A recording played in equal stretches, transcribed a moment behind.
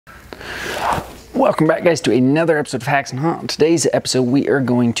Welcome back, guys, to another episode of HAXEN HUNT. Today's episode, we are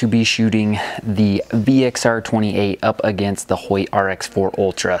going to be shooting the VXR 28 up against the HOYT RX-4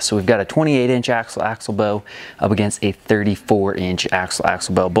 Ultra. So we've got a 28-inch axle bow up against a 34-inch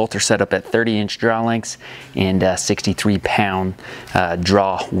axle bow. Both are set up at 30-inch draw lengths and 63-pound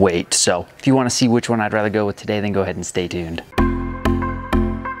draw weight. So if you want to see which one I'd rather go with today, then go ahead and stay tuned.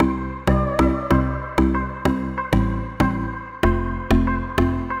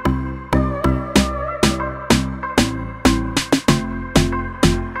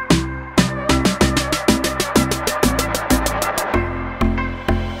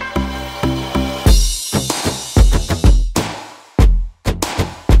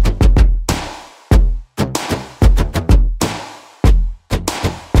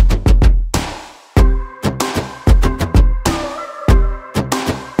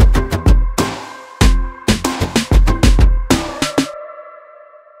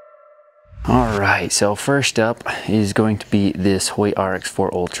 Alright, so first up is going to be this HOYT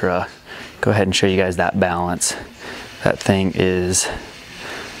RX-4 Ultra. Go ahead and show you guys that balance. That thing is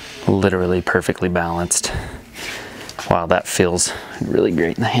literally perfectly balanced. Wow, that feels really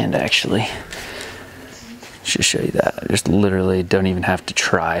great in the hand, actually. Just show you that. I just literally don't even have to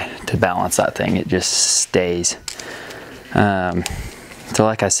try to balance that thing. It just stays. So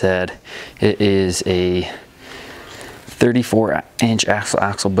like I said, it is a 34-inch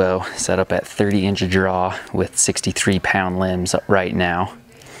axle bow set up at 30-inch draw with 63-pound limbs right now.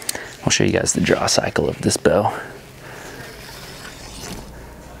 I'll show you guys the draw cycle of this bow.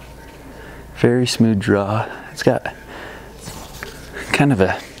 Very smooth draw. It's got kind of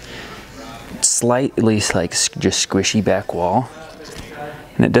a slightly like just squishy back wall,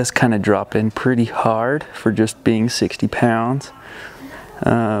 and it does kind of drop in pretty hard for just being 60 pounds.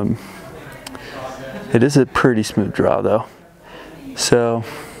 It is a pretty smooth draw though. So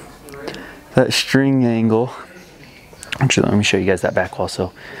that string angle, actually let me show you guys that back wall.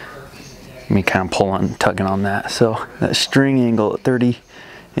 So let me kind of pull on, tugging on that. So that string angle at 30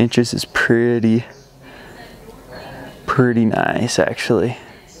 inches is pretty nice actually.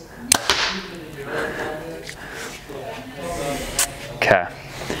 Okay.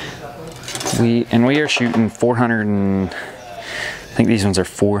 We are shooting 400 and I think these ones are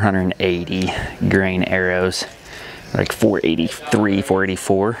 480 grain arrows, like 483,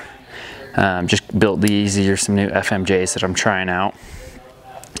 484. Just built these. These are some new FMJs that I'm trying out.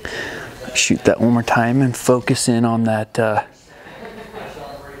 Shoot that one more time and focus in on that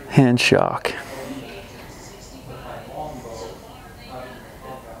hand shock.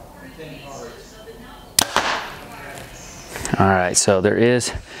 All right, so there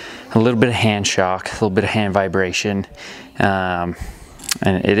is a little bit of hand shock, a little bit of hand vibration,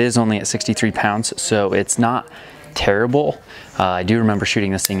 and it is only at 63 pounds, so it's not terrible. I do remember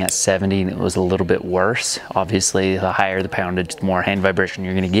shooting this thing at 70 and it was a little bit worse. Obviously, the higher the poundage, the more hand vibration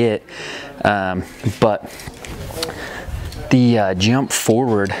you're gonna get. But the jump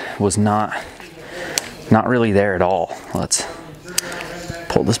forward was not really there at all. Let's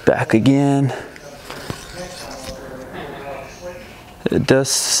pull this back again. It does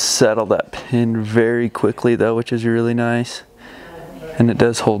settle that pin very quickly though, which is really nice. And it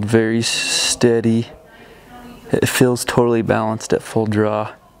does hold very steady. It feels totally balanced at full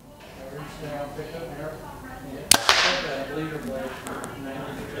draw.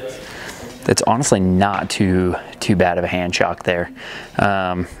 It's honestly not too bad of a hand shock there.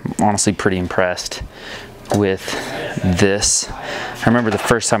 Honestly pretty impressed with this. I remember the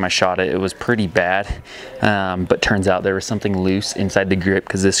first time I shot it, it was pretty bad, but turns out there was something loose inside the grip,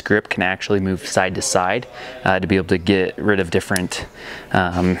 because this grip can actually move side to side to be able to get rid of different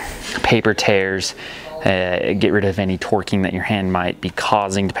paper tears, get rid of any torquing that your hand might be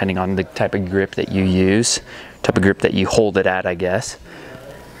causing depending on the type of grip that you use, type of grip that you hold it at, I guess.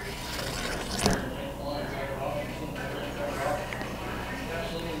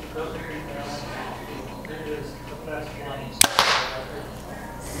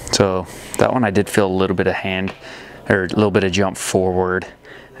 So that one I did feel a little bit of hand, or a little bit of jump forward.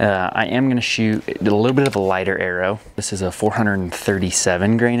 I am gonna shoot a little bit of a lighter arrow. This is a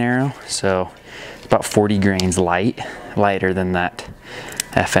 437 grain arrow, so it's about 40 grains lighter than that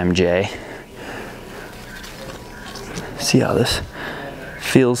FMJ. See how this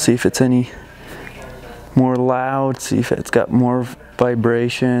feels, see if it's any more loud, see if it's got more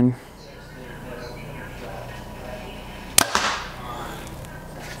vibration.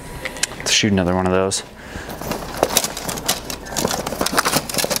 Let's shoot another one of those.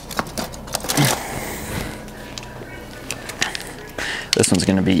 This one's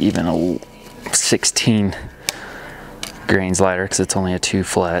gonna be even a 16 grains lighter because it's only a 2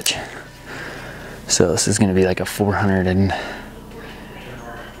 fletch. So this is going to be like a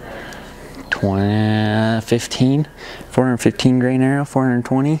 415 grain arrow,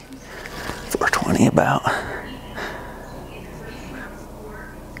 420 about.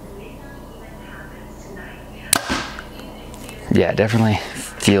 Yeah, definitely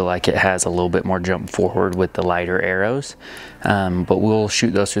feel like it has a little bit more jump forward with the lighter arrows, but we'll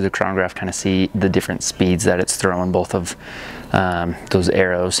shoot those through the chronograph, kind of see the different speeds that it's throwing both of those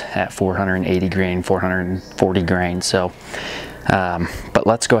arrows at 480 grain, 440 grain. So but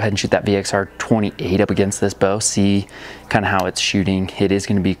let's go ahead and shoot that VXR 28 up against this bow, see kind of how it's shooting. It is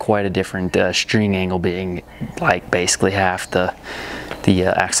going to be quite a different string angle, being like basically half the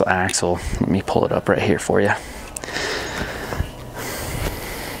axle. Let me pull it up right here for you.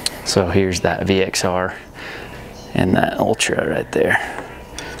 So here's that VXR and that Ultra right there.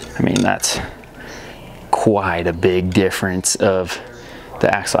 I mean, that's quite a big difference of the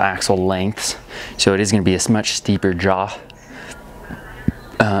axle lengths. So it is going to be a much steeper jaw,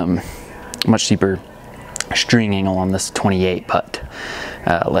 much steeper string angle on this 28 putt.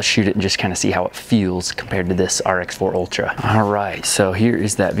 Let's shoot it and just kind of see how it feels compared to this RX-4 Ultra. All right, so here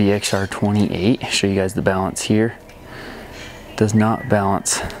is that VXR 28. Show you guys the balance here. Does not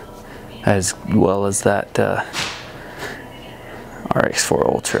balance as well as that RX-4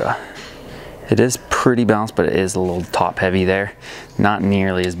 Ultra. It is pretty balanced, but it is a little top heavy there. Not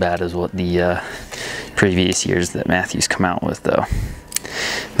nearly as bad as what the previous years that Mathews come out with though.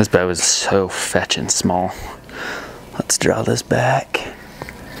 This bow is so fetching small. Let's draw this back.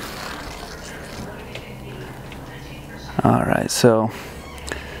 All right, so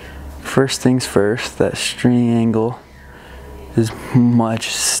first things first, that string angle is much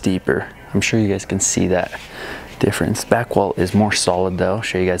steeper. I'm sure you guys can see that difference. Back wall is more solid though. I'll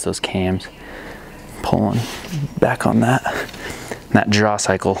show you guys those cams. Pulling back on that. That draw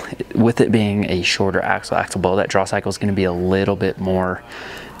cycle, with it being a shorter axle bow, that draw cycle is going to be a little bit more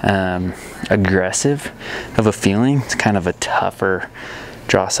aggressive of a feeling. It's kind of a tougher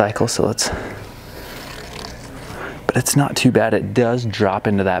draw cycle, so but it's not too bad. It does drop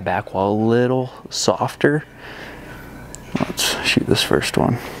into that back wall a little softer. Let's shoot this first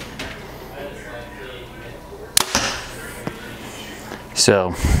one.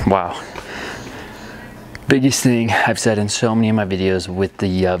 So, wow. Biggest thing I've said in so many of my videos with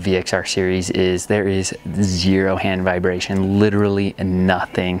the VXR series is there is zero hand vibration, literally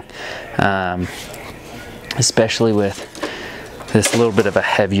nothing. Especially with this little bit of a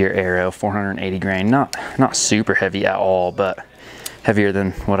heavier arrow, 480 grain, not super heavy at all, but heavier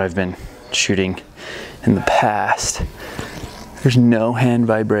than what I've been shooting in the past. There's no hand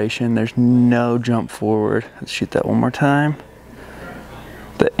vibration, there's no jump forward. Let's shoot that one more time.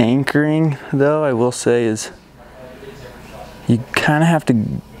 The anchoring though, I will say, is you kind of have to,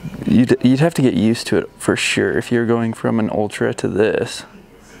 you'd have to get used to it for sure if you're going from an Ultra to this,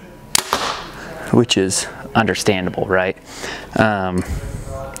 which is understandable, right?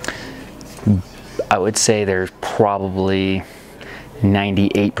 I would say there's probably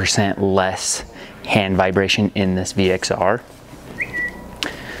 98% less hand vibration in this VXR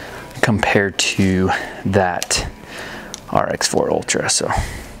compared to that RX-4 Ultra. So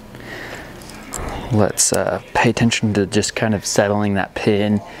let's pay attention to just kind of settling that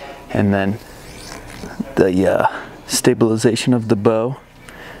pin, and then the stabilization of the bow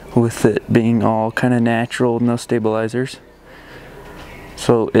with it being all kind of natural, no stabilizers.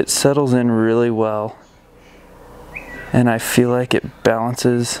 So it settles in really well, and I feel like it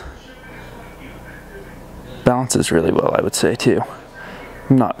balances really well, I would say too.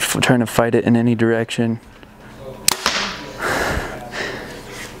 I'm not trying to fight it in any direction.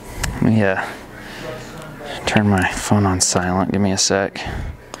 Yeah, turn my phone on silent, give me a sec.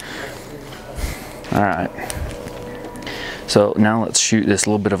 All right, so now let's shoot this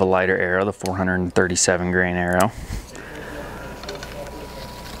little bit of a lighter arrow, the 437 grain arrow.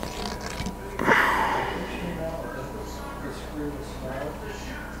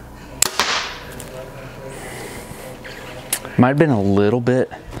 Might have been a little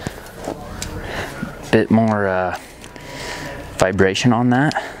bit more vibration on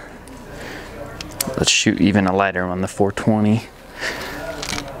that. Let's shoot even a lighter one, the 420.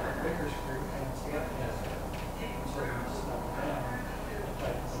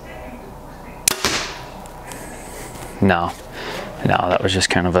 No, that was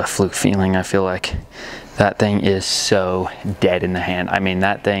just kind of a fluke feeling. I feel like that thing is so dead in the hand. I mean,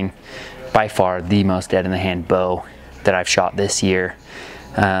 that thing, by far the most dead in the hand bow that I've shot this year.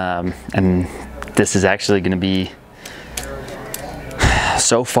 And this is actually going to be,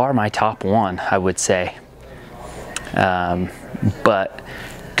 so far, my top one, I would say. But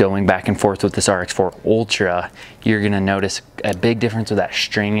going back and forth with this RX-4 Ultra, you're gonna notice a big difference with that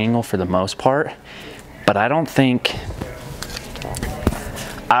string angle for the most part, but I don't think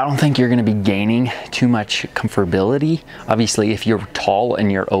you're gonna be gaining too much comfortability. Obviously, if you're tall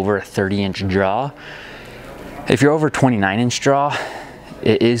and you're over a 30-inch draw, if you're over 29-inch draw,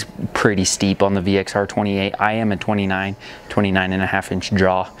 it is pretty steep on the VXR 28. I am a 29 and a half inch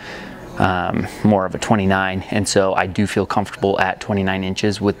draw, more of a 29. And so I do feel comfortable at 29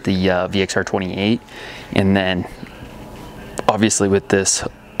 inches with the VXR 28. And then obviously with this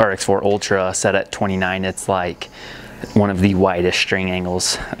RX-4 Ultra set at 29, it's like one of the widest string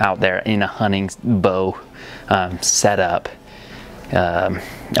angles out there in a hunting bow setup.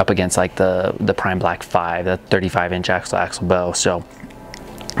 Up against like the Prime Black 5, that 35-inch axle bow. So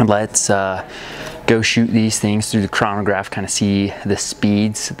let's go shoot these things through the chronograph, kind of see the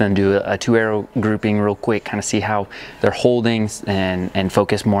speeds, then do a 2-arrow grouping real quick, kind of see how they're holding and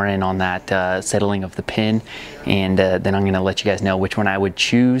focus more in on that settling of the pin. And then I'm gonna let you guys know which one I would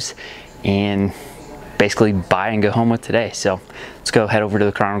choose and basically buy and go home with today. So let's go head over to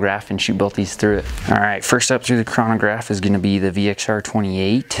the chronograph and shoot both these through it. All right, first up through the chronograph is gonna be the VXR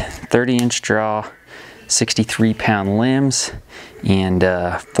 28, 30-inch draw, 63-pound limbs, and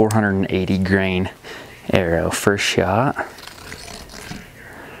 480 grain arrow. First shot.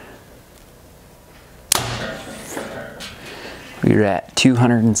 We're at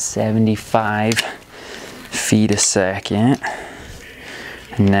 275 feet a second.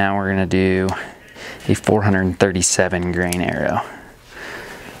 And now we're gonna do a 437 grain arrow.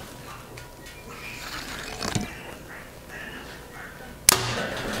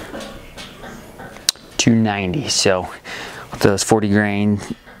 .290. So with those 40 grain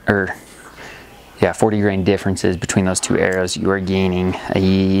differences between those two arrows, you are gaining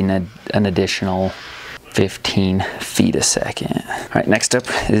an additional 15 feet a second. All right, next up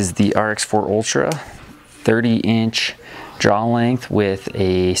is the RX-4 Ultra, 30-inch draw length with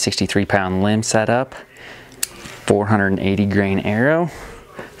a 63-pound limb setup, 480 grain arrow.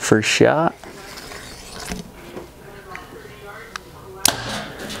 First shot.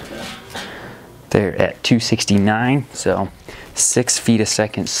 They're at 269, so 6 feet a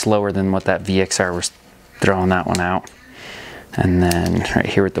second slower than what that VXR was throwing that one out. And then right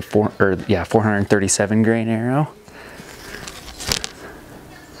here with the 437 grain arrow.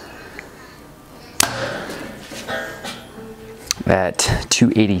 At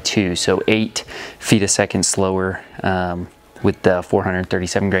 282, so 8 feet a second slower with the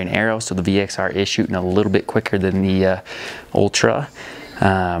 437 grain arrow. So the VXR is shooting a little bit quicker than the Ultra.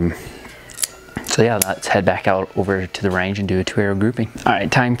 So yeah, let's head back out over to the range and do a 2-arrow grouping. All right,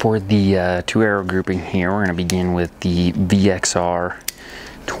 time for the 2-arrow grouping here. We're gonna begin with the VXR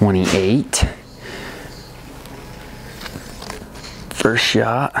 28. First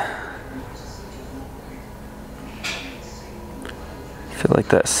shot. Feel like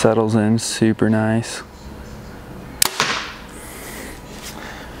that settles in super nice.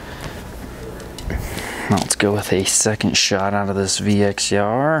 Now let's go with a second shot out of this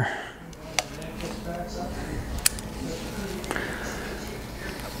VXR.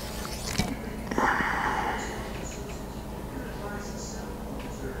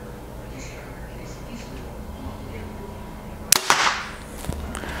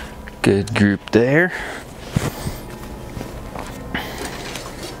 Good group there.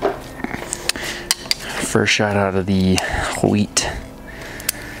 First shot out of the HOYT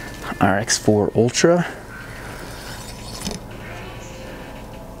RX-4 Ultra.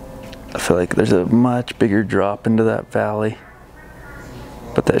 I feel like there's a much bigger drop into that valley,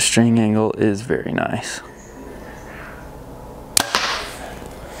 but that string angle is very nice.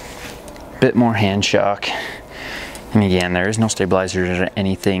 Bit more hand shock. And again, there is no stabilizers or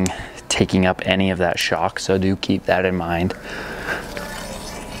anything taking up any of that shock, so do keep that in mind.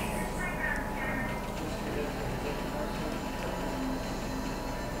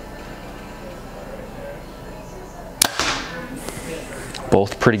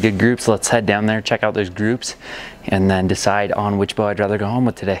 Both pretty good groups. Let's head down there, check out those groups, and then decide on which bow I'd rather go home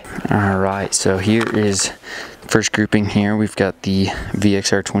with today. All right, so here is first grouping here. We've got the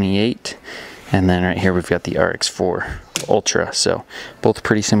VXR 28, and then right here we've got the RX-4 Ultra. So both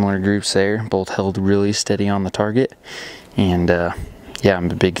pretty similar groups there, both held really steady on the target, and yeah, I'm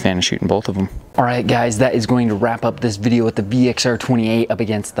a big fan of shooting both of them. All right, guys, that is going to wrap up this video with the VXR 28 up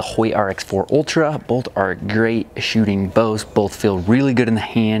against the HOYT RX-4 Ultra. Both are great shooting bows. Both feel really good in the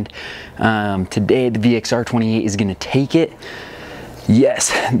hand. Today, the VXR 28 is going to take it.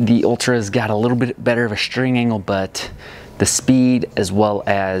 Yes, the Ultra's got a little bit better of a string angle, but the speed as well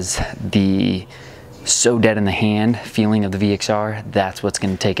as the so dead in the hand feeling of the VXR, that's what's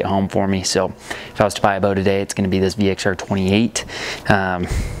going to take it home for me. So if I was to buy a bow today, it's going to be this VXR 28. I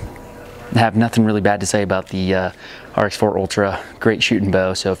have nothing really bad to say about the RX-4 Ultra. Great shooting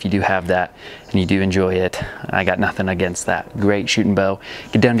bow, so if you do have that and you do enjoy it, I got nothing against that. Great shooting bow.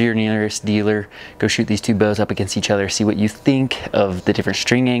 Get down to your nearest dealer, go shoot these two bows up against each other, see what you think of the different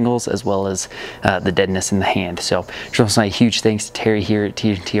string angles as well as the deadness in the hand. So just want to say a huge thanks to Terry here at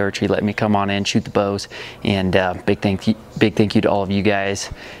T&T Archery letting me come on in, shoot the bows, and big thank you to all of you guys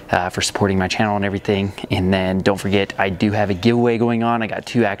for supporting my channel and everything. And then don't forget, I do have a giveaway going on. I got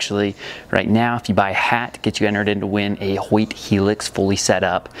two actually right now. If you buy a hat, get you entered in to win a HOYT Helix fully set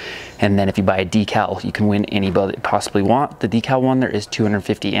up. And then if you buy a decal, you can win any bow that you possibly want. The decal one, there is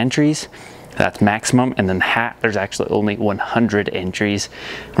 250 entries. That's maximum. And then the hat, there's actually only 100 entries.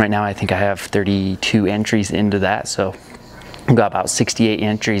 Right now, I think I have 32 entries into that. So I've got about 68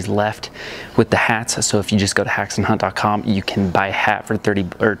 entries left with the hats. So if you just go to HAXENHUNT.com, you can buy a hat for 30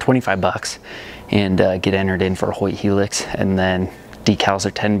 or 25 bucks and get entered in for a HOYT Helix. And then decals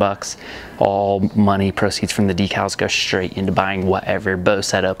are 10 bucks. All money proceeds from the decals go straight into buying whatever bow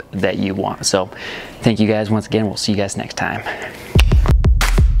setup that you want. So thank you guys once again. We'll see you guys next time.